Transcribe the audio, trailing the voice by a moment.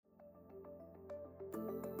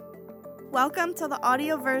Welcome to the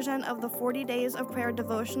audio version of the 40 Days of Prayer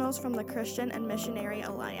devotionals from the Christian and Missionary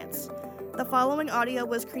Alliance. The following audio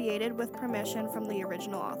was created with permission from the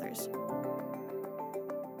original authors.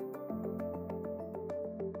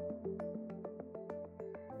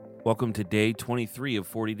 Welcome to day 23 of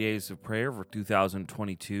 40 Days of Prayer for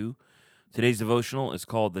 2022. Today's devotional is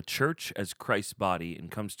called The Church as Christ's Body and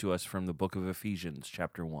comes to us from the book of Ephesians,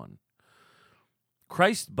 chapter 1.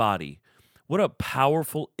 Christ's body, what a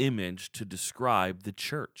powerful image to describe the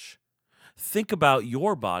church. Think about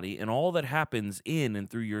your body and all that happens in and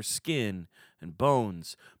through your skin and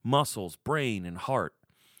bones, muscles, brain, and heart.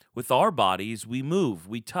 With our bodies, we move,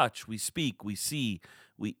 we touch, we speak, we see,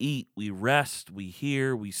 we eat, we rest, we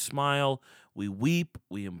hear, we smile, we weep,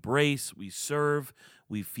 we embrace, we serve,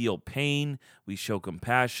 we feel pain, we show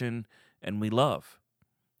compassion, and we love.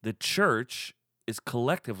 The church is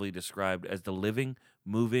collectively described as the living,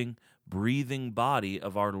 moving, breathing body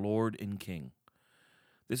of our Lord and King.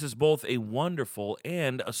 This is both a wonderful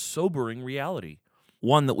and a sobering reality,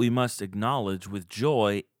 one that we must acknowledge with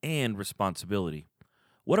joy and responsibility.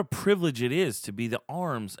 What a privilege it is to be the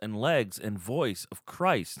arms and legs and voice of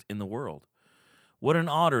Christ in the world. What an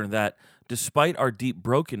honor that, despite our deep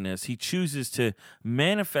brokenness, He chooses to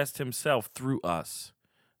manifest Himself through us.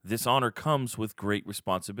 This honor comes with great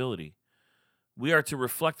responsibility. We are to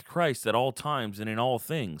reflect Christ at all times and in all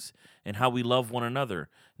things, in how we love one another,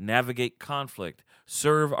 navigate conflict,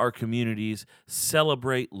 serve our communities,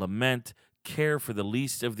 celebrate, lament, care for the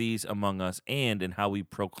least of these among us, and in how we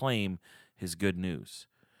proclaim His good news.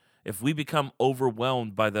 If we become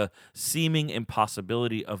overwhelmed by the seeming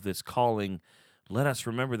impossibility of this calling, let us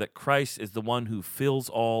remember that Christ is the one who fills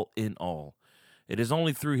all in all. It is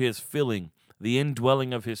only through His filling, the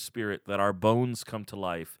indwelling of His Spirit, that our bones come to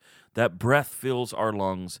life, that breath fills our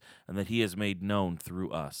lungs, and that He is made known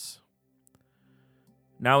through us.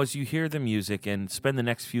 Now, as you hear the music and spend the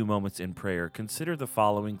next few moments in prayer, consider the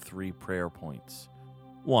following 3 prayer points.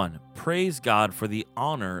 1. Praise God for the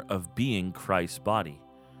honor of being Christ's body.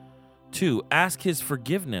 2. Ask His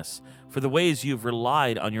forgiveness for the ways you've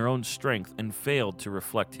relied on your own strength and failed to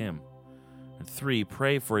reflect Him. And 3.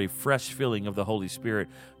 Pray for a fresh filling of the Holy Spirit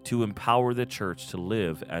to empower the church to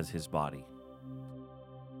live as His body.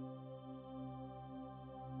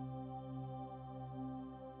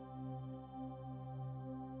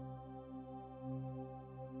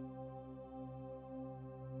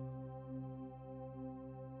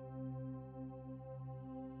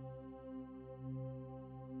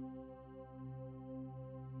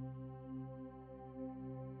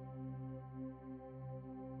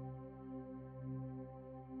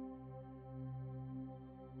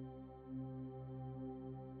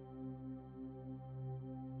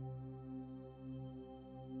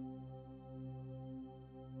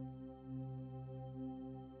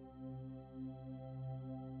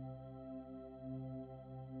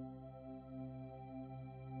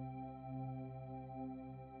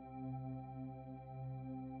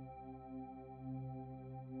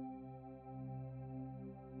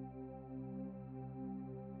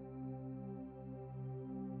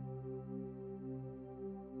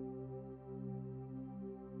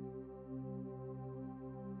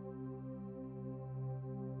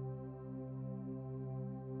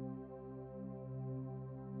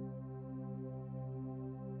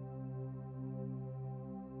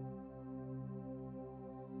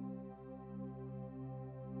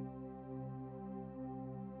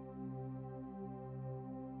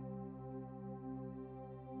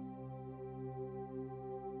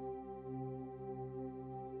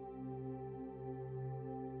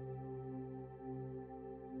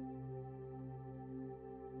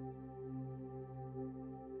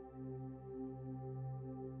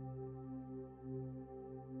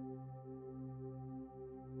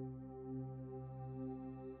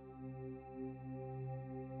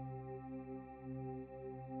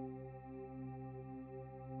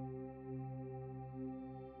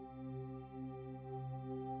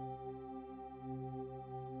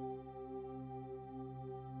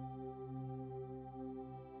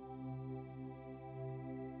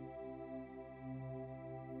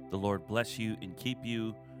 The Lord bless you and keep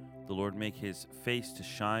you. The Lord make His face to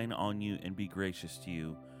shine on you and be gracious to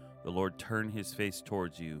you. The Lord turn His face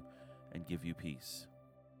towards you and give you peace.